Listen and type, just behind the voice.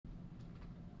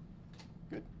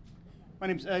My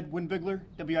name's Ed Windbigler,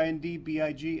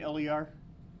 W-I-N-D-B-I-G-L-E-R,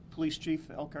 Police Chief,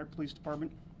 Elkhart Police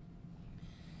Department.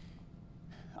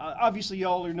 Obviously,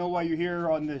 y'all know why you're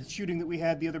here on the shooting that we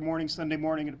had the other morning, Sunday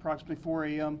morning at approximately 4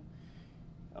 a.m.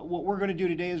 What we're going to do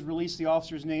today is release the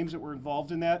officers' names that were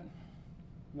involved in that.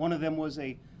 One of them was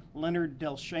a Leonard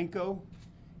Delshenko,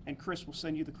 and Chris will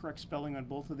send you the correct spelling on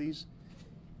both of these.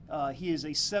 He is a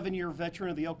 7-year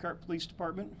veteran of the Elkhart Police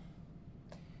Department.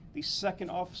 The second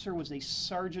officer was a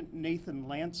Sergeant Nathan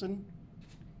Lanson.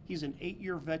 He's an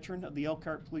 8-year veteran of the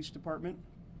Elkhart Police Department.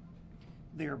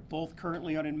 They are both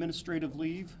currently on administrative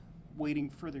leave, waiting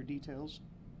further details.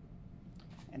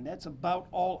 And that's about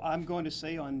all I'm going to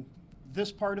say on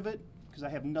this part of it, because I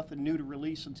have nothing new to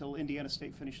release until Indiana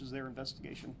State finishes their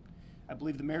investigation. I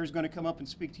believe the mayor's going to come up and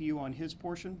speak to you on his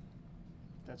portion.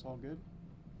 That's all good.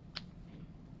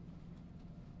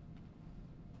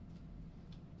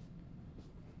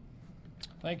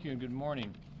 Thank you and good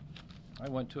morning. I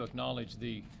want to acknowledge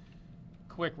the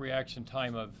quick reaction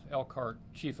time of Elkhart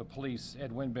Chief of Police Ed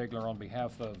Windbigler on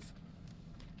behalf of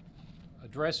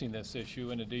addressing this issue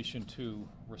in addition to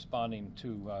responding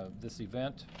to this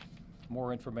event.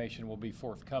 More information will be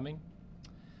forthcoming.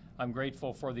 I'm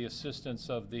grateful for the assistance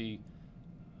of the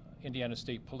Indiana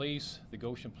State Police, the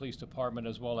Goshen Police Department,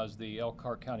 as well as the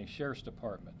Elkhart County Sheriff's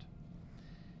Department.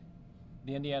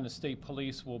 The Indiana State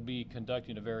Police will be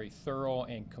conducting a very thorough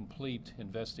and complete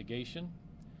investigation,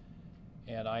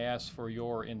 and I ask for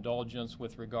your indulgence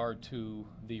with regard to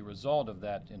the result of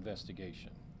that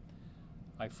investigation.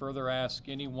 I further ask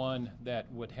anyone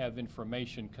that would have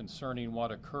information concerning what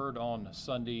occurred on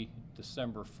Sunday,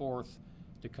 December 4th,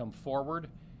 to come forward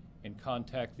and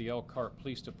contact the Elkhart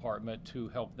Police Department to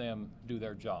help them do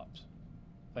their jobs.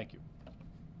 Thank you.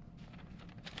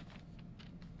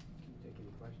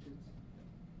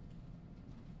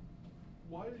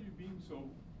 Why are you being so,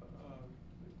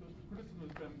 the criticism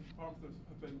has been, departments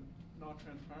have been not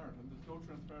transparent, and there's no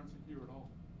transparency here at all?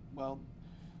 Well,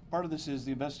 part of this is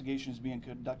the investigation is being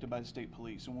conducted by the state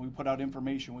police, and when we put out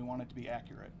information, we want it to be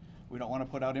accurate. We don't want to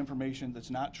put out information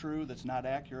that's not true, that's not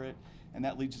accurate, and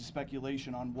that leads to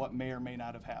speculation on what may or may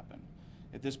not have happened.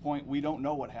 At this point, we don't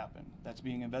know what happened. That's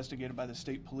being investigated by the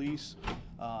state police.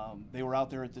 They were out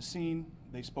there at the scene,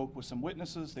 they spoke with some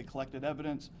witnesses, they collected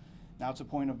evidence. Now it's a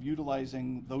point of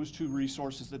utilizing those two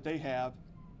resources that they have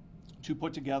to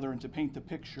put together and to paint the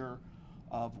picture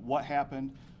of what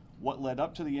happened, what led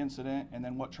up to the incident, and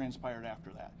then what transpired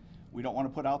after that. We don't want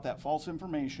to put out that false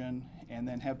information and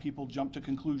then have people jump to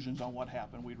conclusions on what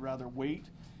happened. We'd rather wait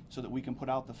so that we can put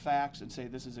out the facts and say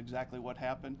this is exactly what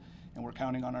happened, and we're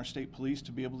counting on our state police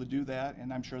to be able to do that,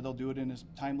 and I'm sure they'll do it in as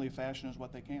timely a fashion as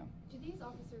what they can. Do these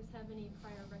officers have any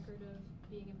prior record of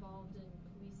being involved in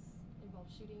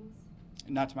police-involved shootings?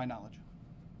 Not to my knowledge.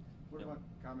 What about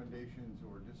commendations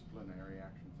or disciplinary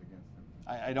actions against them?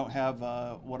 I don't have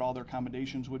what all their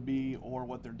commendations would be or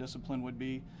what their discipline would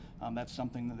be. That's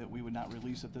something that we would not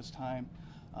release at this time.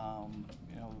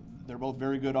 You know, they're both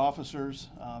very good officers.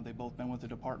 They've both been with the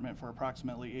department for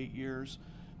approximately 8 years,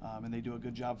 and they do a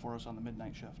good job for us on the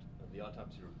midnight shift. The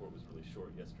autopsy report was really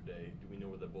short yesterday. Do we know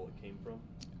where the bullet came from?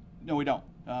 No, we don't.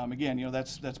 Again, you know,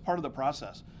 that's part of the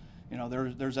process. You know,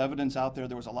 there's evidence out there.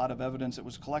 There was a lot of evidence that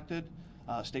was collected.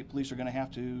 State police are going to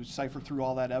have to cipher through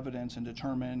all that evidence and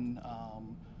determine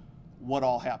what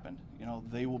all happened. You know,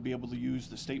 they will be able to use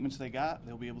the statements they got.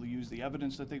 They'll be able to use the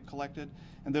evidence that they've collected,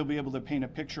 and they'll be able to paint a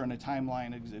picture and a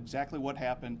timeline exactly what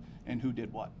happened and who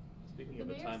did what. Speaking of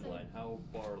a timeline, how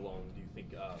far along do you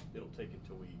think it'll take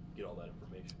until we get all that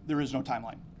information? There is no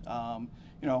timeline.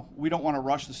 You know, we don't want to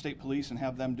rush the state police and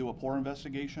have them do a poor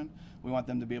investigation. We want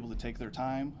them to be able to take their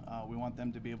time. We want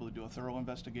them to be able to do a thorough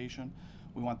investigation.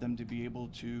 We want them to be able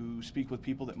to speak with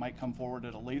people that might come forward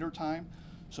at a later time.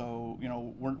 So, you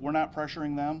know, we're not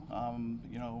pressuring them.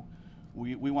 You know,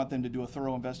 we want them to do a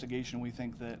thorough investigation. We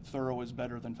think that thorough is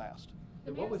better than fast.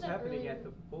 And what was happening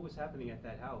at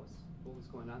that house? What was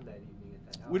going on that evening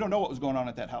at that house? We don't know what was going on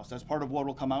at that house. That's part of what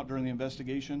will come out during the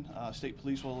investigation. State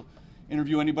police will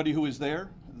interview anybody who was there.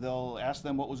 They'll ask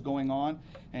them what was going on.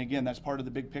 And again, that's part of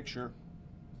the big picture.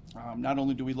 Not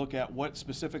only do we look at what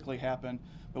specifically happened,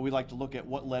 but we like to look at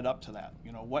what led up to that.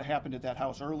 You know, what happened at that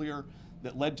house earlier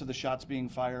that led to the shots being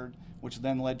fired, which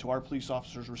then led to our police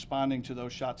officers responding to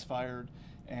those shots fired,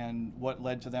 and what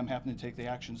led to them having to take the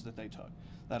actions that they took.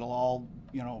 That'll all,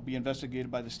 you know, be investigated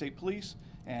by the state police,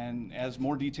 and as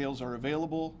more details are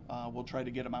available, we'll try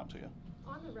to get them out to you.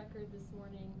 On the record this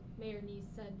morning, Mayor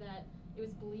Neese said that it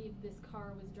was believed this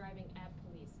car was driving at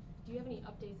police. Do you have any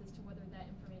updates as to whether that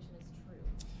information is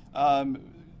true?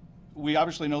 We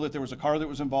obviously know that there was a car that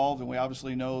was involved, and we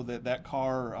obviously know that that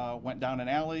car went down an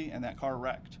alley and that car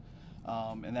wrecked.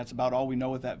 And that's about all we know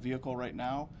with that vehicle right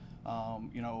now.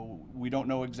 You know, we don't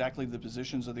know exactly the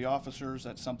positions of the officers.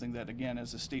 That's something that, again,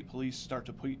 as the state police start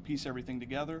to piece everything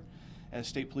together, as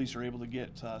state police are able to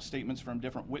get statements from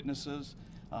different witnesses,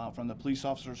 from the police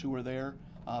officers who were there,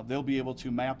 they'll be able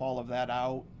to map all of that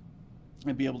out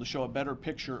and be able to show a better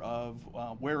picture of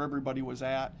where everybody was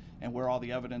at and where all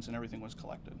the evidence and everything was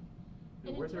collected.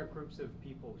 And were there groups of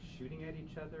people shooting at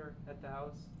each other at the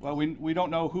house? Well, we don't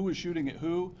know who was shooting at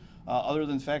who, other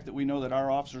than the fact that we know that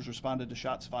our officers responded to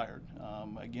shots fired.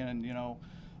 Again, you know,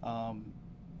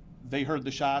 they heard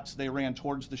the shots, they ran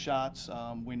towards the shots.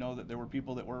 We know that there were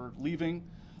people that were leaving,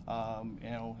 you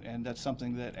know, and that's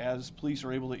something that as police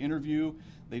are able to interview,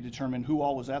 they determine who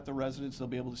all was at the residence. They'll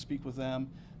be able to speak with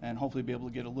them and hopefully be able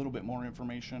to get a little bit more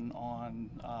information on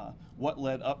what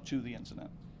led up to the incident.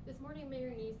 This morning,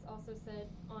 Mayor Neese also said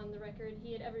on the record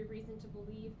he had every reason to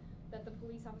believe that the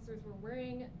police officers were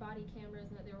wearing body cameras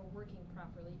and that they were working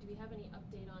properly. Do we have any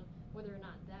update on whether or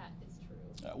not that is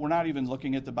true? We're not even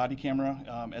looking at the body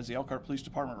camera as the Elkhart Police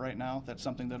Department right now. That's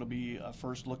something that'll be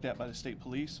first looked at by the state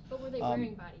police. But were they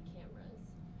wearing body cameras?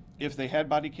 If they had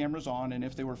body cameras on and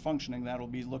if they were functioning, that'll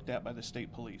be looked at by the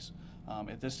state police.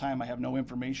 At this time, I have no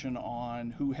information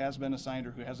on who has been assigned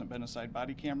or who hasn't been assigned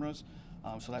body cameras.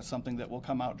 So that's something that will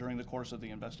come out during the course of the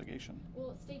investigation.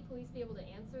 Will state police be able to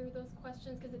answer those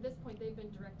questions? Because at this point, they've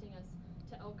been directing us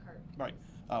to Elkhart. Right.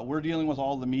 We're dealing with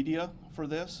all the media for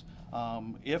this.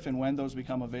 If and when those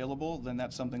become available, then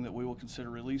that's something that we will consider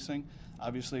releasing.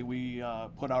 Obviously, we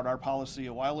put out our policy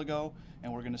a while ago,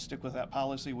 and we're going to stick with that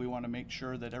policy. We want to make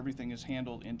sure that everything is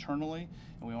handled internally,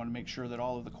 and we want to make sure that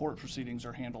all of the court proceedings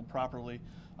are handled properly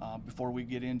before we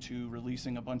get into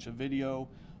releasing a bunch of video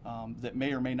that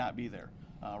may or may not be there.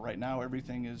 Right now,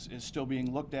 everything is still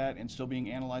being looked at and still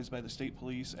being analyzed by the state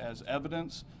police as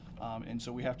evidence, and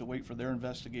so we have to wait for their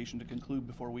investigation to conclude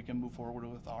before we can move forward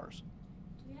with ours.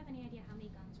 Do we have any idea how many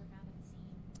guns were found at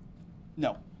the scene?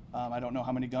 No. I don't know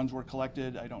how many guns were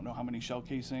collected. I don't know how many shell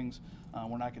casings.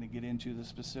 We're not going to get into the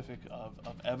specific of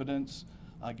evidence.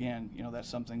 Again, you know, that's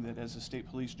something that as the state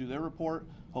police do their report,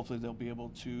 hopefully they'll be able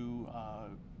to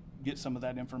get some of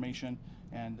that information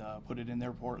and put it in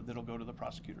their report that'll go to the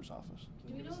prosecutor's office.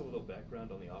 Can you give us a little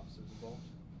background on the officers involved?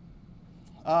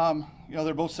 You know,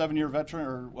 they're both 7-year veteran,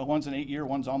 or well, one's an 8-year,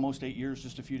 one's almost 8 years,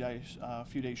 just a few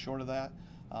days short of that.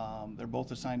 They're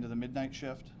both assigned to the midnight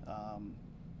shift.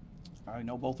 I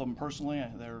know both of them personally.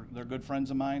 They're good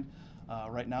friends of mine.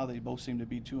 Right now, they both seem to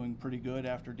be doing pretty good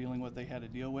after dealing with what they had to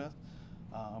deal with.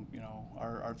 You know,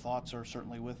 our thoughts are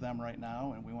certainly with them right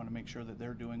now, and we want to make sure that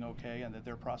they're doing okay and that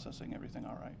they're processing everything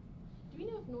all right. Do we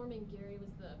know if Norman Gary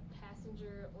was the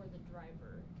passenger or the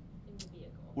driver in the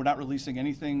vehicle? We're not releasing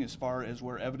anything as far as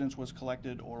where evidence was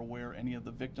collected or where any of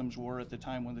the victims were at the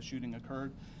time when the shooting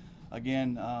occurred.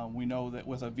 Again, we know that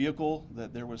with a vehicle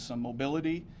that there was some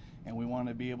mobility, and we want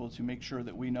to be able to make sure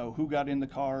that we know who got in the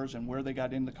cars and where they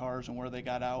got in the cars and where they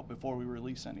got out before we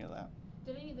release any of that.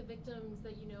 Did any of the victims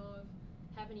that you know of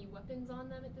have any weapons on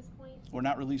them at this point? We're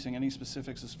not releasing any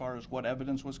specifics as far as what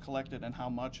evidence was collected and how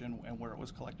much and where it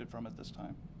was collected from at this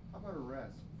time. How about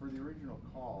arrests? For the original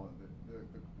call,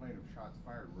 the complaint of shots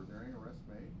fired, were there any arrests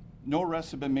made? No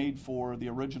arrests have been made for the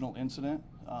original incident.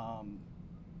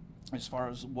 As far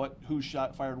as who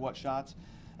fired what shots,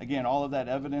 again, all of that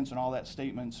evidence and all that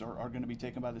statements are going to be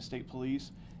taken by the state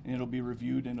police, and it'll be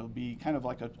reviewed, and it'll be kind of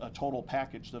like a total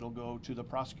package that'll go to the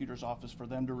prosecutor's office for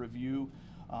them to review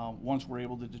once we're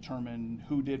able to determine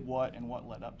who did what and what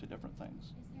led up to different things.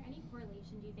 Is there any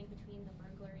correlation, do you think, between the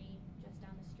burglary just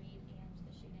down the street and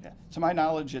the shooting? Yeah. To my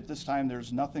knowledge, at this time,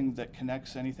 there's nothing that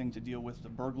connects anything to deal with the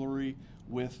burglary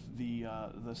with the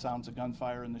sounds of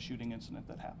gunfire and the shooting incident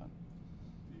that happened.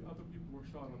 The other people who were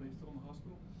shot, are they still in the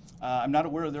hospital? I'm not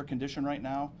aware of their condition right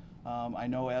now. I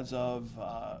know as of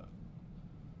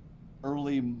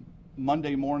early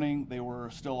Monday morning, they were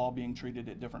still all being treated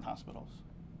at different hospitals.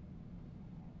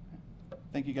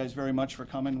 Thank you guys very much for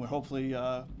coming. We'll hopefully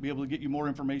be able to get you more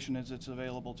information as it's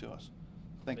available to us.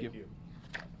 Thank you. Will you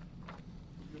have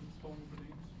the spelling of the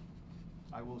names?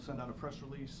 I will send out a press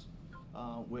release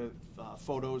with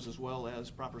photos as well as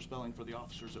proper spelling for the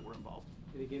officers that were involved.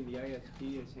 And again, the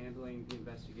ISP is handling the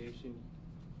investigation.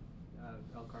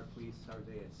 Elkhart Police, are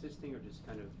they assisting or just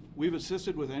kind of? We've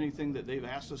assisted with anything that they've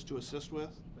asked us to assist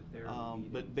with,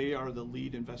 but they are the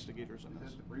lead investigators in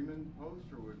this. Is that the Bremen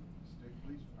Post or would State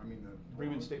Police? I mean the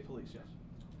Bremen State Police, yes.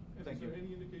 And Thank is there you.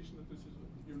 any indication that this is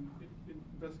you're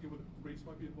investigating whether race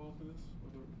might be involved in this,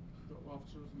 whether the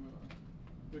officers and the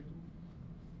victim?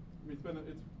 I mean, it's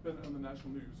been on the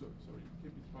national news, so you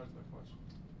can't be surprised at that question.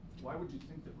 Why would you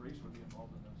think that race would be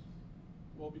involved in this?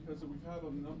 Well, because we've had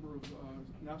a number of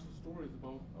national stories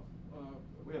about.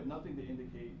 We have nothing to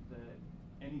indicate that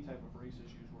any type of race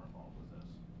issues